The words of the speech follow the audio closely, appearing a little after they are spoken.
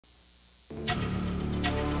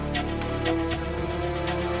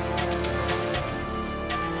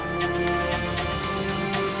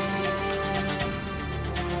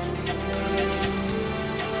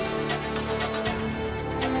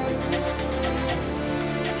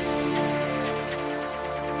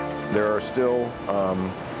There are still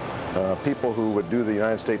people who would do the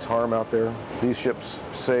United States harm out there. These ships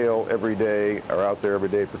sail every day, are out there every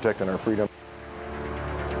day protecting our freedom.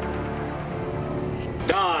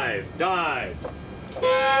 Dive! Dive!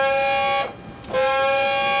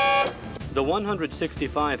 The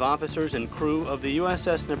 165 officers and crew of the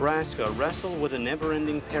USS Nebraska wrestle with a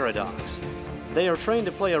never-ending paradox. They are trained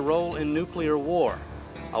to play a role in nuclear war,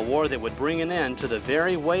 a war that would bring an end to the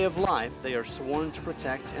very way of life they are sworn to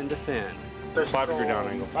protect and defend. 5-degree down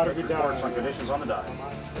angle. 5-degree down on conditions on the dive.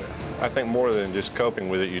 I think more than just coping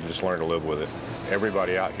with it, you just learn to live with it.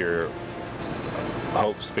 Everybody out here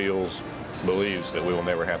hopes, feels, believes that we will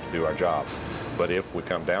never have to do our job. But if we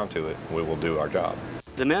come down to it, we will do our job.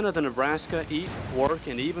 The men of the Nebraska eat, work,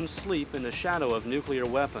 and even sleep in the shadow of nuclear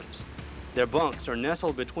weapons. Their bunks are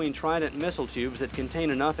nestled between Trident missile tubes that contain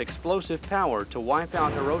enough explosive power to wipe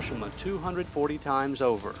out Hiroshima 240 times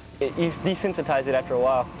over. You desensitize it after a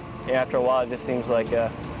while. After a while, it just seems like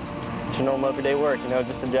it's your normal everyday work, you know,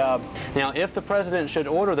 just a job. Now, if the president should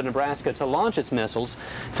order the Nebraska to launch its missiles,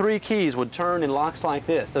 3 keys would turn in locks like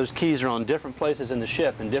this. Those keys are on different places in the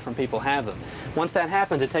ship, and different people have them. Once that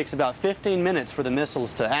happens, it takes about 15 minutes for the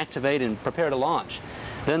missiles to activate and prepare to launch.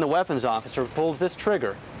 Then the weapons officer pulls this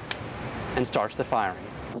trigger and starts the firing.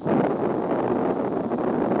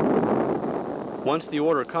 Once the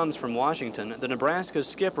order comes from Washington, the Nebraska's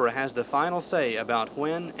skipper has the final say about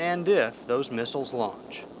when and if those missiles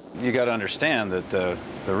launch. You got to understand that the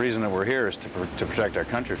reason that we're here is to protect our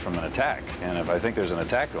country from an attack. And if I think there's an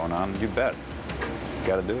attack going on, you bet.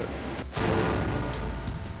 Got to do it.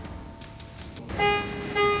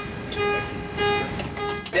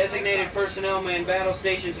 Designated personnel man battle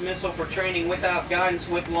stations missile for training without guidance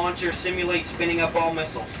with launcher. Simulate spinning up all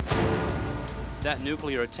missiles. That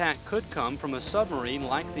nuclear attack could come from a submarine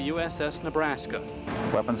like the USS Nebraska.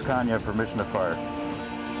 Weapons con, you have permission to fire.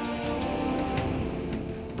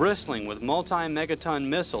 Bristling with multi-megaton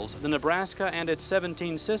missiles, the Nebraska and its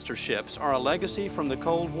 17 sister ships are a legacy from the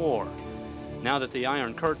Cold War. Now that the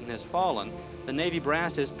Iron Curtain has fallen, the Navy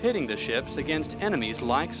brass is pitting the ships against enemies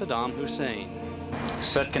like Saddam Hussein.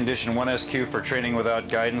 Set condition 1SQ for training without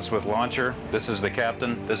guidance with launcher. This is the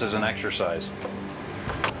captain. This is an exercise.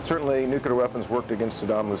 Certainly, nuclear weapons worked against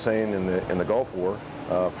Saddam Hussein in the Gulf War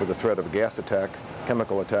for the threat of a gas attack,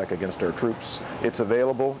 chemical attack against our troops. It's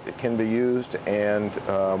available, it can be used, and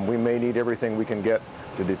we may need everything we can get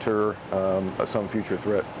to deter some future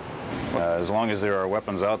threat. As long as there are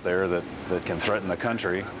weapons out there that can threaten the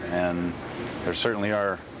country, and there certainly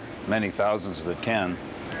are many thousands that can,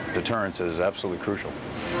 deterrence is absolutely crucial.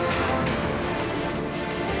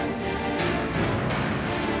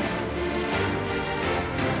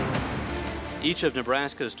 Each of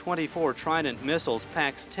Nebraska's 24 Trident missiles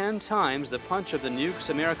packs 10 times the punch of the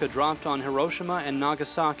nukes America dropped on Hiroshima and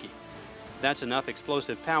Nagasaki. That's enough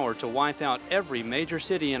explosive power to wipe out every major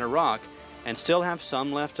city in Iraq and still have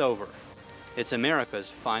some left over. It's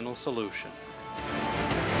America's final solution.